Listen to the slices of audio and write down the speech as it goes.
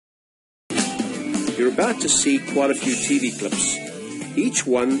You're about to see quite a few TV clips. Each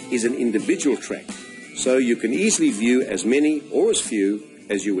one is an individual track, so you can easily view as many or as few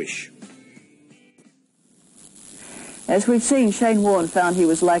as you wish. As we've seen, Shane Warne found he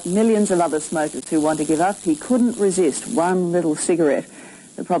was like millions of other smokers who want to give up. He couldn't resist one little cigarette.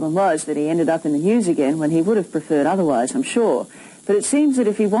 The problem was that he ended up in the news again when he would have preferred otherwise, I'm sure. But it seems that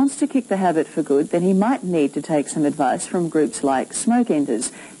if he wants to kick the habit for good, then he might need to take some advice from groups like Smoke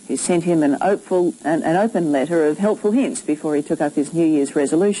Enders, who sent him an open letter of helpful hints before he took up his New Year's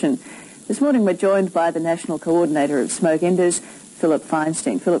resolution. This morning we're joined by the National Coordinator of Smoke Enders, Philip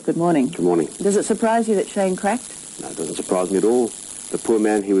Feinstein. Philip, good morning. Good morning. Does it surprise you that Shane cracked? No, it doesn't surprise me at all. The poor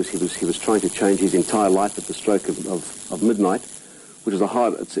man, he was trying to change his entire life at the stroke of midnight, which is a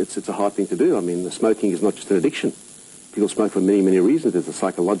hard thing to do. I mean, the smoking is not just an addiction. People smoke for many, many reasons. There's the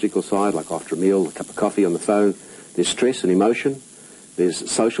psychological side, like after a meal, a cup of coffee on the phone. There's stress and emotion.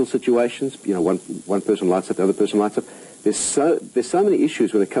 There's social situations. You know, one person lights up, the other person lights up. There's so many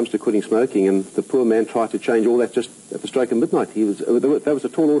issues when it comes to quitting smoking, and the poor man tried to change all that just at the stroke of midnight. That was a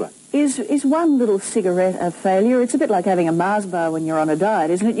tall order. Is one little cigarette a failure? It's a bit like having a Mars bar when you're on a diet,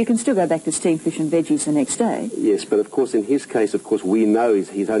 isn't it? You can still go back to steamed fish and veggies the next day. Yes, but of course, in his case, of course, we know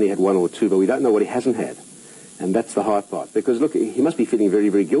he's only had one or two, but we don't know what he hasn't had. And that's the hard part, because look, he must be feeling very,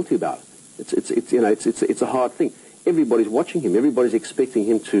 very guilty about it. It's a hard thing. Everybody's watching him. Everybody's expecting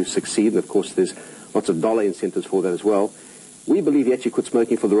him to succeed, and of course, there's lots of dollar incentives for that as well. We believe he actually quit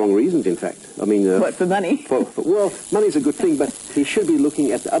smoking for the wrong reasons, in fact. I mean... what, for money? Well, money's a good thing, but he should be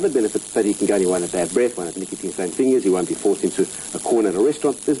looking at the other benefits that he can go. He won't have bad breath, won't have nicotine-stained fingers, he won't be forced into a corner at a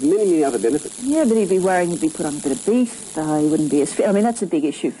restaurant. There's many, many other benefits. Yeah, but he'd be worrying he'd be put on a bit of beef, he wouldn't be as fit. I mean, that's a big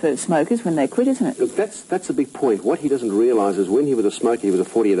issue for smokers when they quit, isn't it? Look, that's a big point. What he doesn't realise is when he was a smoker, he was a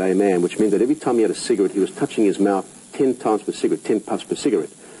 40-a-day man, which meant that every time he had a cigarette, he was touching his mouth 10 times per cigarette, 10 puffs per cigarette.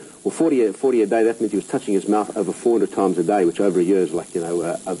 Well, 40 a day, that meant he was touching his mouth over 400 times a day, which over a year is like,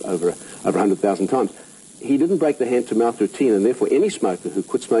 over 100,000 times. He didn't break the hand-to-mouth routine, and therefore any smoker who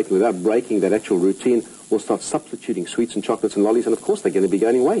quits smoking without breaking that actual routine will start substituting sweets and chocolates and lollies, and of course they're going to be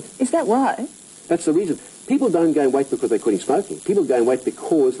gaining weight. Is that why? That's the reason. People don't gain weight because they're quitting smoking. People gain weight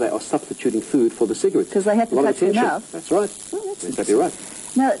because they are substituting food for the cigarette. Because they have to touch their mouth. That's right. Well, that's exactly right.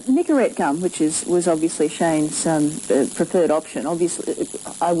 Now, Nicorette gum, which was obviously Shane's preferred option, obviously,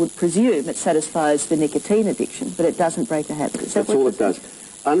 I would presume it satisfies the nicotine addiction, but it doesn't break the habit. That's all it does.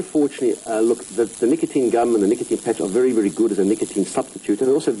 Unfortunately, look, the nicotine gum and the nicotine patch are very, very good as a nicotine substitute, and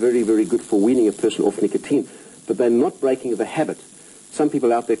they're also very, very good for weaning a person off nicotine, but they're not breaking the habit. Some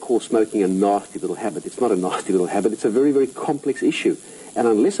people out there call smoking a nasty little habit. It's not a nasty little habit. It's a very, very complex issue, and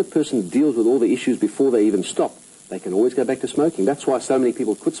unless a person deals with all the issues before they even stop, they can always go back to smoking. That's why so many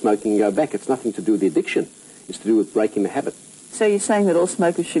people quit smoking and go back. It's nothing to do with the addiction. It's to do with breaking the habit. So you're saying that all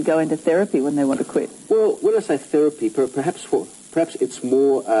smokers should go into therapy when they want to quit? Well, when I say therapy, perhaps it's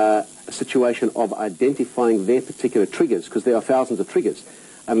more a situation of identifying their particular triggers, because there are thousands of triggers.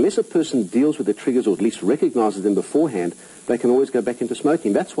 Unless a person deals with the triggers or at least recognizes them beforehand, they can always go back into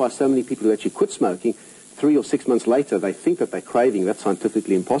smoking. That's why so many people who actually quit smoking, 3 or 6 months later, they think that they're craving. That's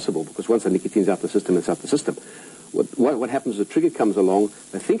scientifically impossible, because once the nicotine's out the system, it's out the system. What happens is a trigger comes along,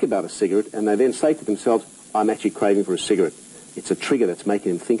 they think about a cigarette, and they then say to themselves, I'm actually craving for a cigarette. It's a trigger that's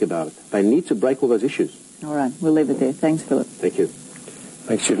making them think about it. They need to break all those issues. All right, we'll leave it there. Thanks, Philip. Thank you.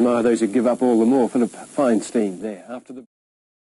 Thanks, you admire those who give up all the more. Philip Feinstein there. After the